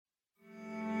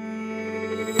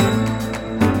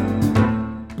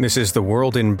This is The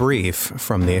World in Brief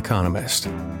from The Economist.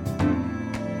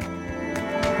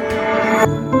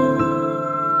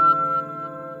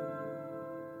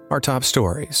 Our top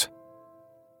stories.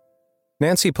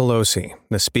 Nancy Pelosi,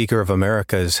 the Speaker of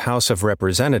America's House of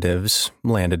Representatives,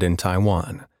 landed in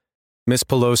Taiwan. Ms.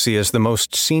 Pelosi is the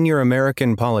most senior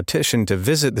American politician to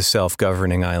visit the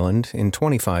self-governing island in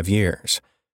 25 years.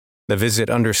 The visit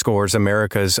underscores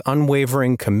America's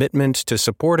unwavering commitment to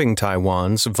supporting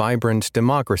Taiwan's vibrant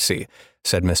democracy,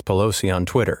 said Ms. Pelosi on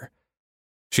Twitter.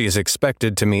 She is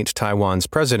expected to meet Taiwan's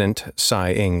President,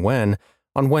 Tsai Ing-wen,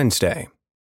 on Wednesday.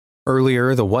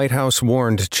 Earlier, the White House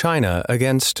warned China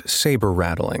against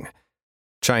saber-rattling.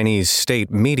 Chinese state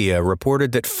media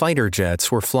reported that fighter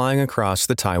jets were flying across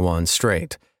the Taiwan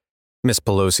Strait. Ms.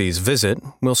 Pelosi's visit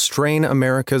will strain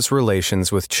America's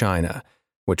relations with China,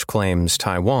 which claims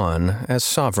Taiwan as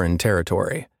sovereign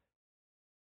territory.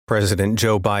 President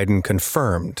Joe Biden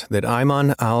confirmed that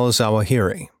Ayman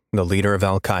Al-Zawahiri, the leader of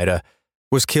Al-Qaeda,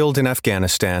 was killed in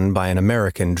Afghanistan by an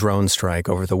American drone strike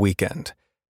over the weekend.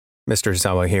 Mr.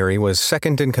 Zawahiri was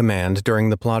second in command during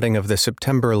the plotting of the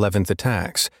September 11th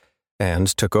attacks and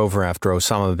took over after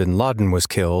Osama bin Laden was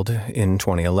killed in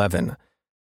 2011.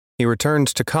 He returned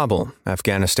to Kabul,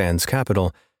 Afghanistan's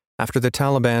capital, after the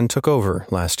Taliban took over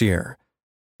last year.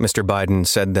 Mr. Biden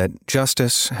said that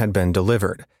justice had been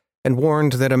delivered and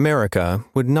warned that America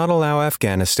would not allow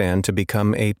Afghanistan to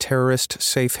become a terrorist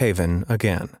safe haven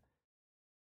again.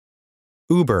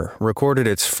 Uber recorded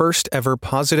its first-ever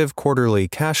positive quarterly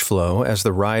cash flow as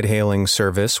the ride-hailing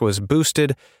service was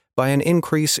boosted by an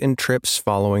increase in trips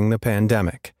following the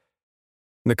pandemic.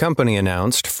 The company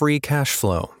announced free cash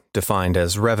flow, defined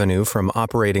as revenue from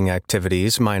operating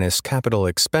activities minus capital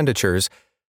expenditures,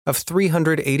 of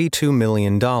 $382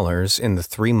 million in the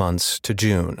 3 months to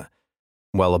June,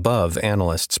 well above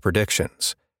analysts'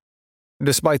 predictions.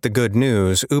 Despite the good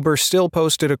news, Uber still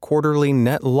posted a quarterly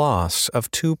net loss of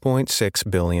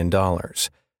 $2.6 billion,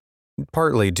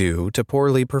 partly due to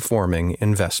poorly performing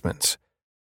investments.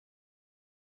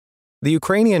 The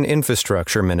Ukrainian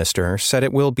infrastructure minister said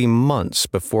it will be months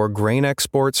before grain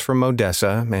exports from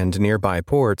Odessa and nearby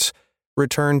ports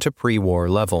return to pre-war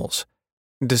levels,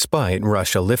 despite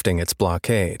Russia lifting its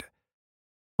blockade.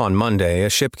 On Monday, a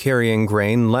ship carrying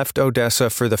grain left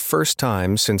Odessa for the first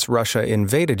time since Russia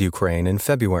invaded Ukraine in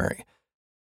February.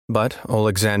 But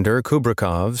Oleksandr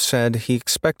Kubrikov said he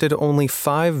expected only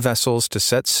 5 vessels to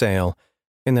set sail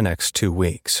in the next 2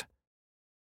 weeks.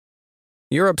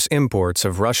 Europe's imports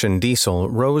of Russian diesel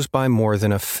rose by more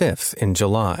than a fifth in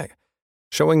July,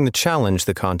 showing the challenge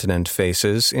the continent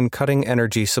faces in cutting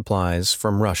energy supplies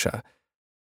from Russia.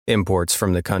 Imports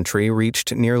from the country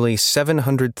reached nearly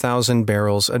 700,000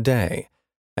 barrels a day,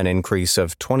 an increase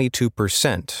of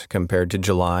 22% compared to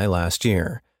July last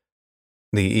year.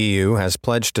 The EU has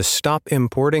pledged to stop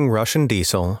importing Russian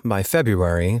diesel by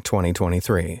February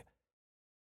 2023.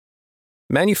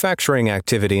 Manufacturing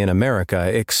activity in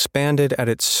America expanded at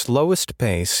its slowest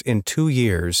pace in 2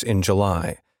 years in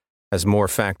July, as more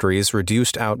factories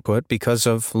reduced output because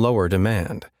of lower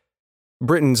demand.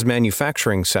 Britain's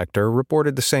manufacturing sector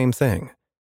reported the same thing.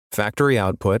 Factory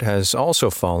output has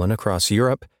also fallen across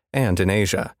Europe and in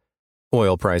Asia.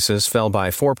 Oil prices fell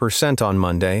by 4% on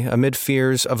Monday amid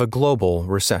fears of a global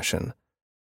recession.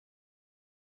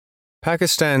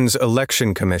 Pakistan's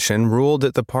election commission ruled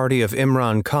that the party of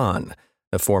Imran Khan,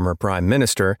 the former prime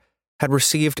minister, had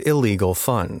received illegal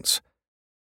funds.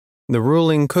 The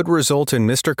ruling could result in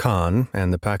Mr. Khan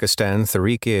and the Pakistan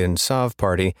Tehreek-e-Insaf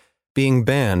party being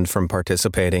banned from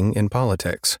participating in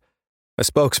politics. A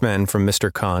spokesman from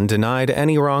Mr. Khan denied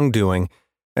any wrongdoing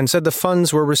and said the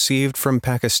funds were received from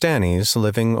Pakistanis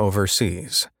living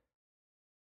overseas.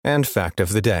 And fact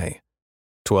of the day: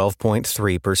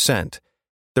 12.3%,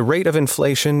 the rate of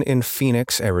inflation in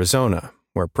Phoenix, Arizona,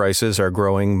 where prices are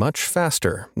growing much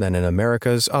faster than in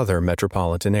America's other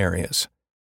metropolitan areas.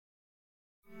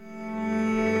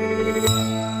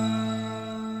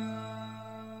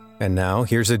 And now,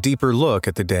 here's a deeper look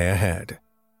at the day ahead.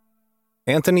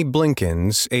 Antony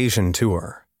Blinken's Asian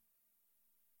tour.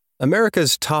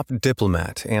 America's top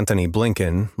diplomat, Antony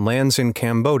Blinken, lands in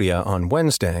Cambodia on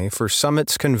Wednesday for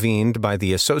summits convened by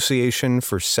the Association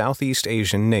for Southeast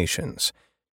Asian Nations.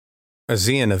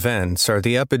 ASEAN events are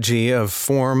the apogee of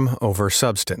form over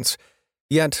substance,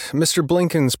 yet Mr.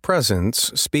 Blinken's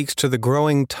presence speaks to the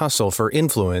growing tussle for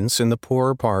influence in the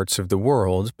poorer parts of the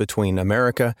world between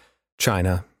America,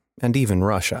 China, and even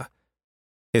Russia.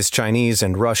 His Chinese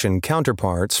and Russian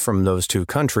counterparts from those 2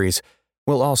 countries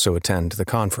will also attend the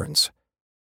conference.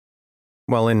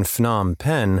 While in Phnom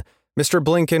Penh, Mr.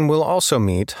 Blinken will also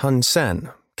meet Hun Sen,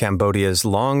 Cambodia's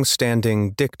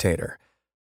long-standing dictator.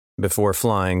 before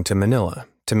flying to Manila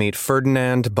to meet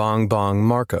Ferdinand Bongbong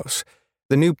Marcos,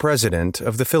 the new president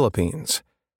of the Philippines.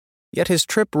 Yet his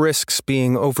trip risks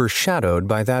being overshadowed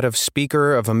by that of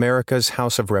Speaker of America's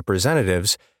House of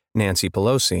Representatives, Nancy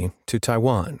Pelosi, to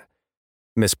Taiwan.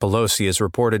 Ms. Pelosi is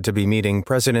reported to be meeting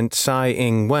President Tsai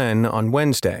Ing-wen on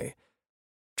Wednesday.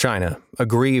 China,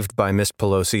 aggrieved by Ms.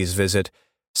 Pelosi's visit,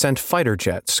 sent fighter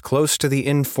jets close to the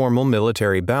informal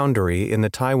military boundary in the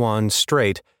Taiwan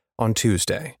Strait on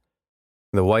Tuesday.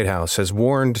 The White House has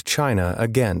warned China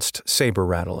against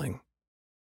saber-rattling.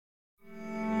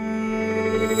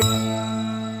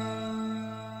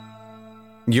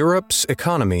 Europe's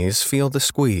economies feel the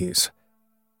squeeze.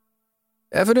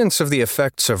 Evidence of the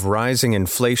effects of rising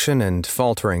inflation and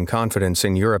faltering confidence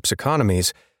in Europe's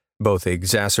economies, both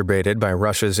exacerbated by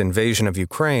Russia's invasion of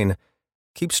Ukraine,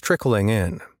 keeps trickling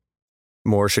in.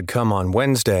 More should come on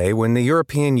Wednesday when the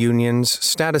European Union's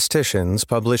statisticians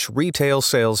publish retail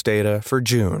sales data for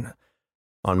June.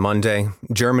 On Monday,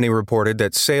 Germany reported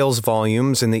that sales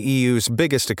volumes in the EU's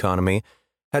biggest economy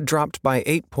had dropped by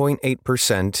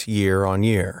 8.8%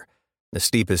 year-on-year, the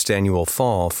steepest annual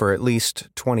fall for at least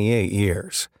 28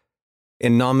 years.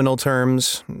 In nominal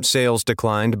terms, sales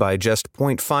declined by just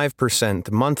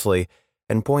 0.5% monthly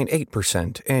and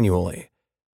 0.8% annually,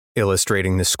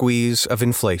 illustrating the squeeze of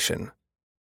inflation.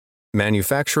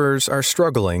 Manufacturers are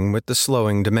struggling with the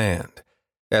slowing demand.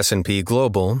 S&P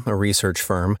Global, a research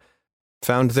firm,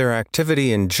 found their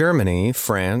activity in Germany,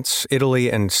 France, Italy,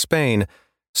 and Spain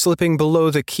slipping below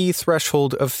the key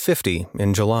threshold of 50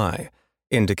 in July,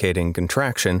 indicating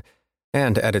contraction,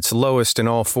 and at its lowest in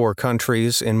all 4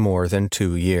 countries in more than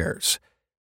 2 years.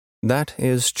 That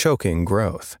is choking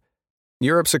growth.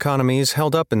 Europe's economies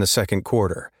held up in the second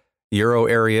quarter. Euro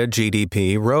area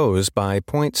GDP rose by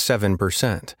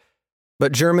 0.7%,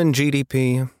 but German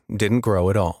GDP didn't grow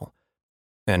at all,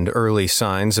 and early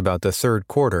signs about the third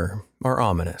quarter are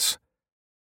ominous.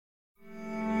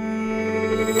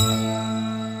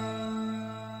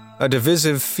 A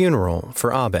divisive funeral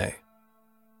for Abe.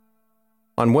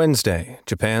 On Wednesday,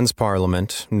 Japan's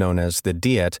parliament, known as the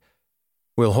Diet,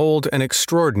 will hold an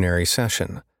extraordinary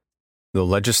session. The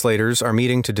legislators are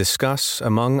meeting to discuss,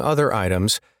 among other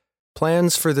items,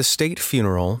 plans for the state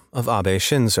funeral of Abe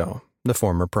Shinzo, the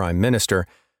former prime minister,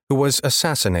 who was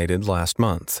assassinated last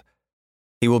month.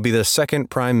 He will be the second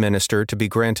prime minister to be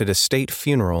granted a state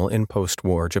funeral in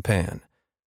post-war Japan.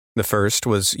 The first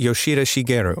was Yoshida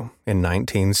Shigeru in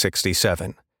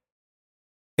 1967.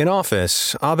 In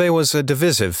office, Abe was a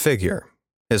divisive figure.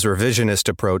 His revisionist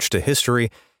approach to history,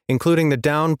 including the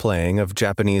downplaying of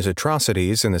Japanese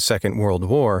atrocities in the Second World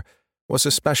War, was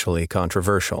especially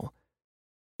controversial.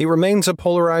 He remains a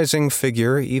polarizing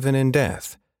figure even in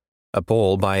death. A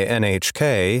poll by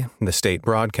NHK, the state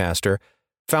broadcaster,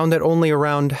 found that only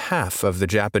around half of the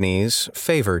Japanese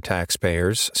favor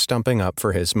taxpayers stumping up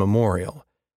for his memorial.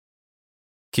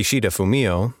 Kishida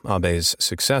Fumio, Abe's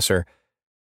successor,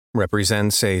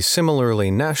 represents a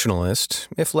similarly nationalist,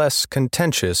 if less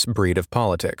contentious, breed of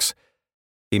politics.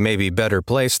 He may be better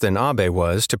placed than Abe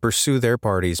was to pursue their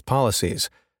party's policies,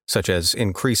 such as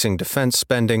increasing defense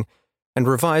spending and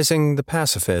revising the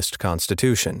pacifist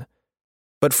constitution.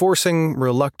 But forcing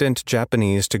reluctant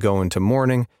Japanese to go into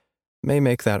mourning may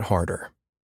make that harder.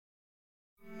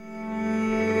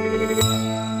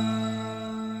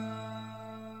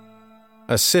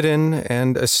 A sit-in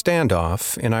and a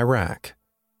standoff in Iraq.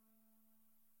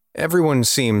 Everyone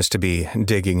seems to be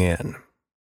digging in.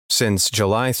 Since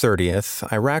July 30th,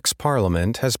 Iraq's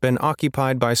parliament has been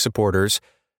occupied by supporters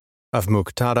of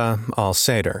Muqtada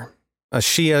al-Sadr, a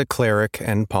Shia cleric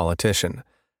and politician.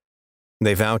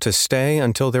 They vow to stay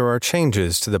until there are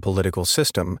changes to the political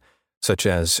system, such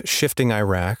as shifting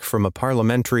Iraq from a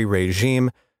parliamentary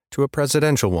regime to a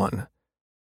presidential one.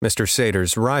 Mr.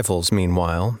 Sadr's rivals,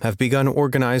 meanwhile, have begun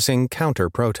organizing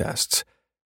counter-protests.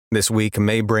 This week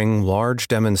may bring large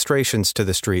demonstrations to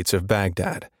the streets of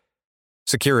Baghdad.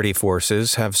 Security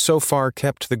forces have so far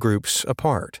kept the groups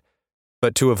apart,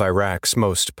 but 2 of Iraq's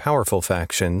most powerful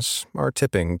factions are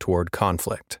tipping toward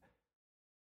conflict.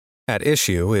 At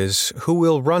issue is who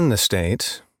will run the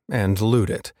state and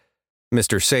loot it.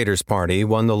 Mr. Sadr's party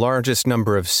won the largest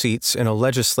number of seats in a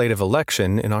legislative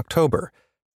election in October,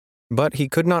 but he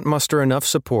could not muster enough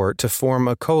support to form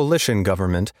a coalition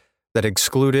government that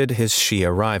excluded his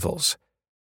Shia rivals.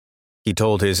 He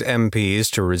told his MPs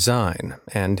to resign,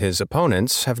 and his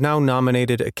opponents have now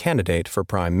nominated a candidate for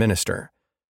prime minister.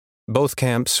 Both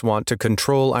camps want to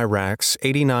control Iraq's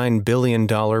 $89 billion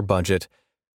budget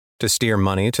to steer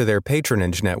money to their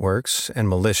patronage networks and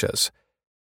militias.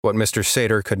 What Mr.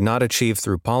 Sadr could not achieve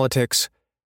through politics,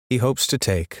 he hopes to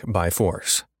take by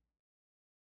force.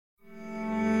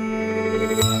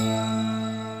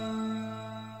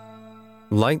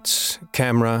 Lights,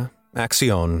 camera,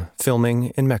 acción,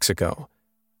 filming in Mexico.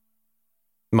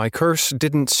 My curse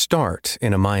didn't start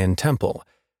in a Mayan temple,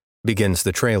 begins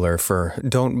the trailer for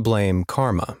Don't Blame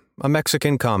Karma, a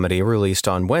Mexican comedy released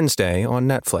on Wednesday on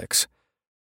Netflix.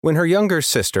 When her younger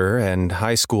sister and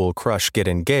high school crush get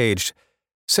engaged,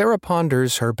 Sarah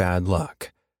ponders her bad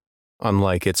luck.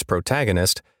 Unlike its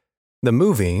protagonist, the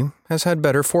movie has had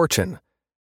better fortune.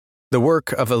 The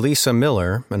work of Elisa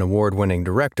Miller, an award-winning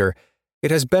director, it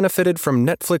has benefited from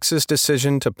Netflix's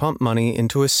decision to pump money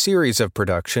into a series of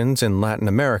productions in Latin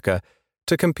America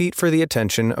to compete for the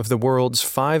attention of the world's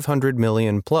 500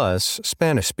 million-plus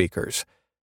Spanish speakers.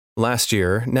 Last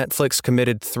year, Netflix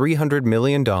committed $300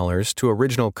 million to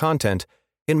original content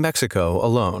in Mexico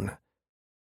alone.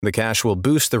 The cash will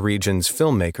boost the region's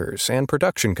filmmakers and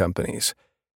production companies.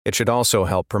 It should also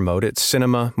help promote its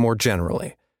cinema more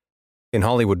generally. In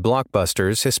Hollywood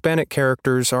blockbusters, Hispanic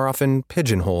characters are often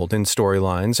pigeonholed in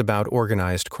storylines about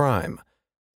organized crime.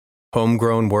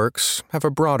 Homegrown works have a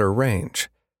broader range.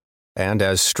 And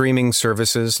as streaming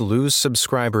services lose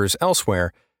subscribers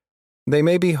elsewhere, they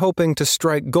may be hoping to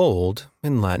strike gold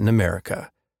in Latin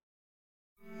America.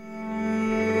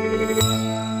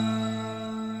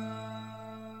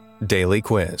 Daily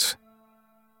Quiz.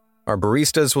 Our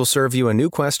baristas will serve you a new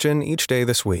question each day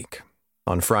this week.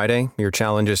 On Friday, your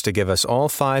challenge is to give us all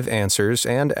 5 answers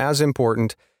and, as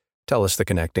important, tell us the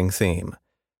connecting theme.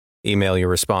 Email your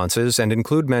responses and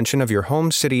include mention of your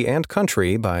home city and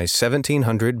country by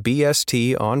 1700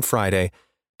 BST on Friday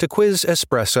to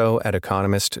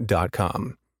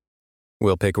quizespresso@economist.com.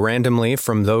 We'll pick randomly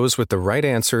from those with the right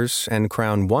answers and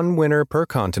crown one winner per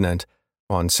continent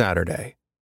on Saturday.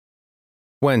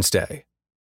 Wednesday.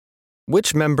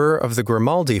 Which member of the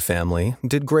Grimaldi family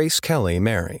did Grace Kelly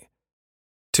marry?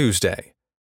 Tuesday.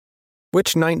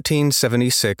 Which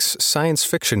 1976 science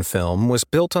fiction film was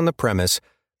built on the premise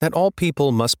that all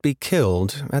people must be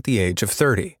killed at the age of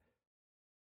 30?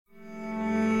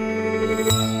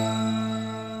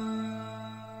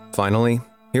 Finally,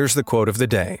 here's the quote of the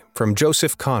day from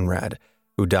Joseph Conrad,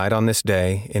 who died on this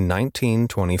day in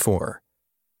 1924.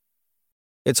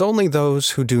 It's only those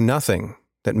who do nothing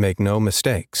that make no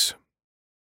mistakes.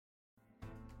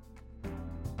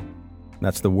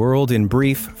 That's the world in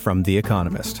brief from The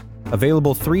Economist,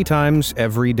 available 3 times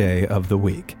every day of the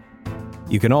week.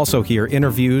 You can also hear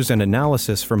interviews and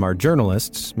analysis from our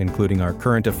journalists, including our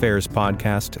current affairs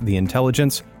podcast, The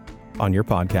Intelligence, on your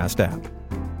podcast app.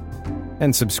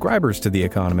 And subscribers to The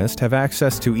Economist have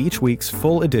access to each week's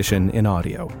full edition in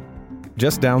audio.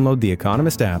 Just download the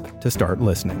Economist app to start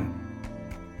listening.